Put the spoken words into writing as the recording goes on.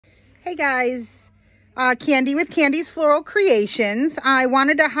Hey guys, Candy with Candy's Floral Creations. I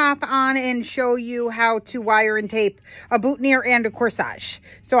wanted to hop on and show you how to wire and tape a boutonniere and a corsage.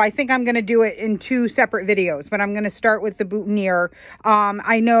 So I think I'm going to do it in two separate videos, but I'm going to start with the boutonniere.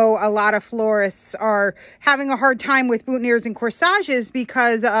 I know a lot of florists are having a hard time with boutonnieres and corsages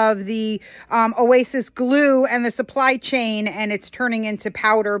because of the Oasis glue and the supply chain, and it's turning into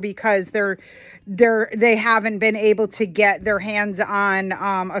powder because they haven't been able to get their hands on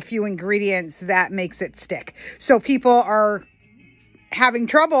a few ingredients that makes it stick. So people are having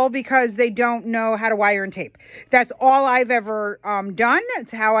trouble because they don't know how to wire and tape. That's all I've ever done.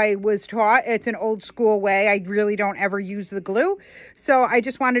 It's how I was taught. It's an old school way. I really don't ever use the glue. So I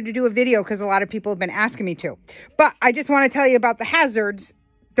just wanted to do a video because a lot of people have been asking me to. But I just want to tell you about the hazards.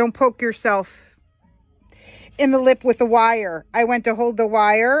 Don't poke yourself in the lip with the wire. I went to hold the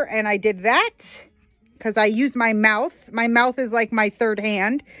wire and I did that because I used my mouth. My mouth is like my third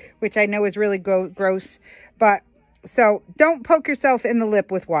hand, which I know is really gross. But so don't poke yourself in the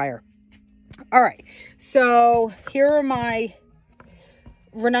lip with wire. All right. So here are my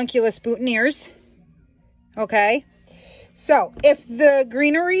ranunculus boutonnieres. Okay. So if the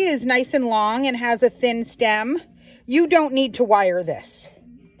greenery is nice and long and has a thin stem, you don't need to wire this.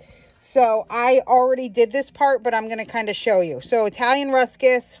 So I already did this part, but I'm going to kind of show you. So Italian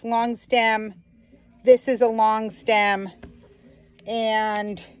ruscus, long stem. This is a long stem.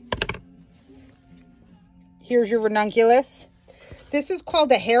 And here's your ranunculus. This is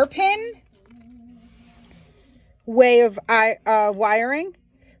called a hairpin way of wiring.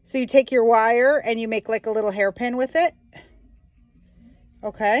 So you take your wire and you make like a little hairpin with it.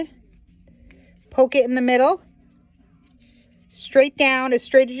 Okay. Poke it in the middle. Straight down, as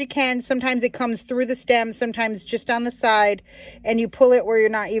straight as you can. Sometimes it comes through the stem, sometimes just on the side, and you pull it where you're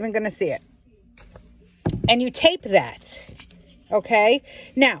not even going to see it. And you tape that, okay?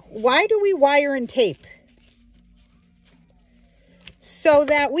 Now, why do we wire and tape? So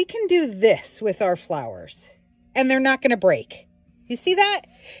that we can do this with our flowers, and they're not going to break. You see that?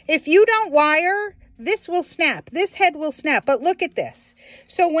 If you don't wire, this will snap. This head will snap. But look at this.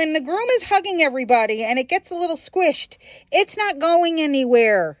 So when the groom is hugging everybody and it gets a little squished, it's not going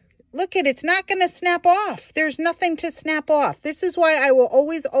anywhere. Look at it. It's not going to snap off. There's nothing to snap off. This is why I will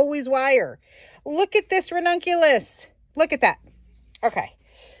always, always wire. Look at this ranunculus. Look at that. Okay.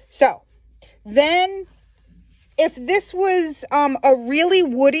 So then if this was a really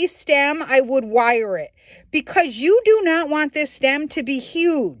woody stem, I would wire it because you do not want this stem to be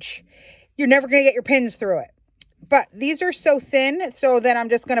huge. You're never going to get your pins through it. But these are so thin, so that I'm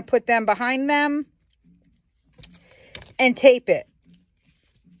just going to put them behind them and tape it.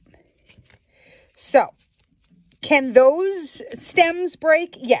 So, can those stems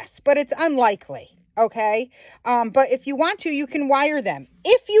break? Yes, but it's unlikely, okay? But if you want to, you can wire them.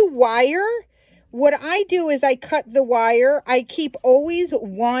 If you wire, what I do is I cut the wire. I keep always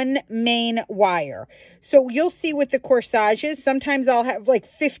one main wire. So you'll see with the corsages, sometimes I'll have like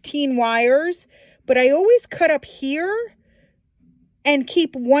 15 wires, but I always cut up here and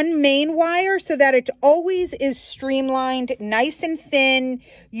keep one main wire so that it always is streamlined, nice and thin.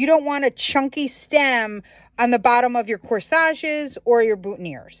 You don't want a chunky stem on the bottom of your corsages or your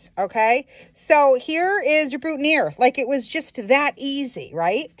boutonnieres, okay? So here is your boutonniere. Like it was just that easy,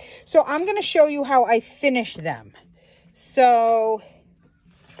 right? So I'm going to show you how I finish them. So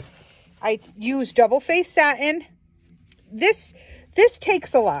I use double face satin. This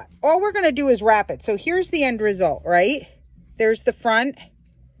takes a lot. All we're going to do is wrap it. So here's the end result, right? There's the front.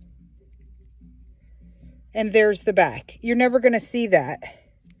 And there's the back. You're never going to see that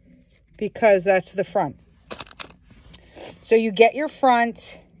because that's the front. So you get your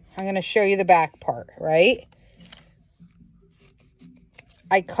front. I'm going to show you the back part, right?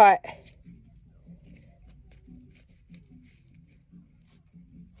 I cut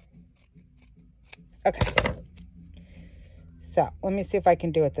okay. So let me see if I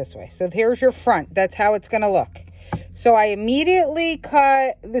can do it this way. So here's your front. That's how it's going to look. So I immediately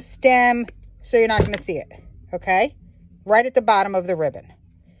cut the stem so you're not going to see it. Okay? Right at the bottom of the ribbon.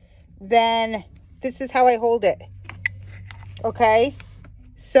 Then this is how I hold it. Okay?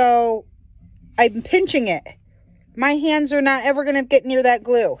 So I'm pinching it. My hands are not ever going to get near that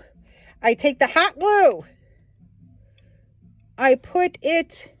glue. I take the hot glue. I put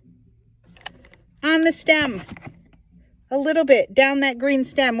it on the stem. A little bit down that green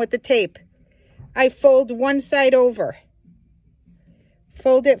stem with the tape. I fold one side over.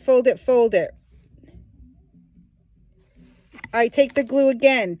 Fold it, fold it, fold it. I take the glue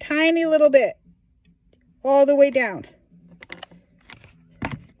again, tiny little bit, all the way down.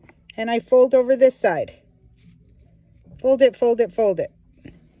 And I fold over this side. Fold it, fold it, fold it.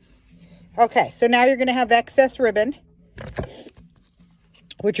 Okay, so now you're going to have excess ribbon,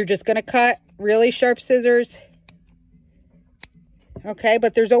 which you're just going to cut really sharp scissors. Okay,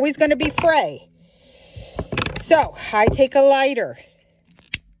 but there's always going to be fray. So I take a lighter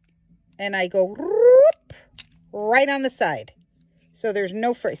and I go right on the side. So there's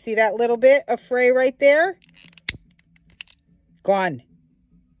no fray. See that little bit of fray right there? Gone.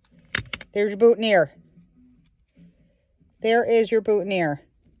 There's your boutonniere. There is your boutonniere.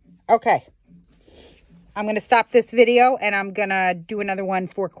 Okay. I'm going to stop this video and I'm going to do another one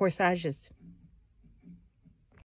for corsages.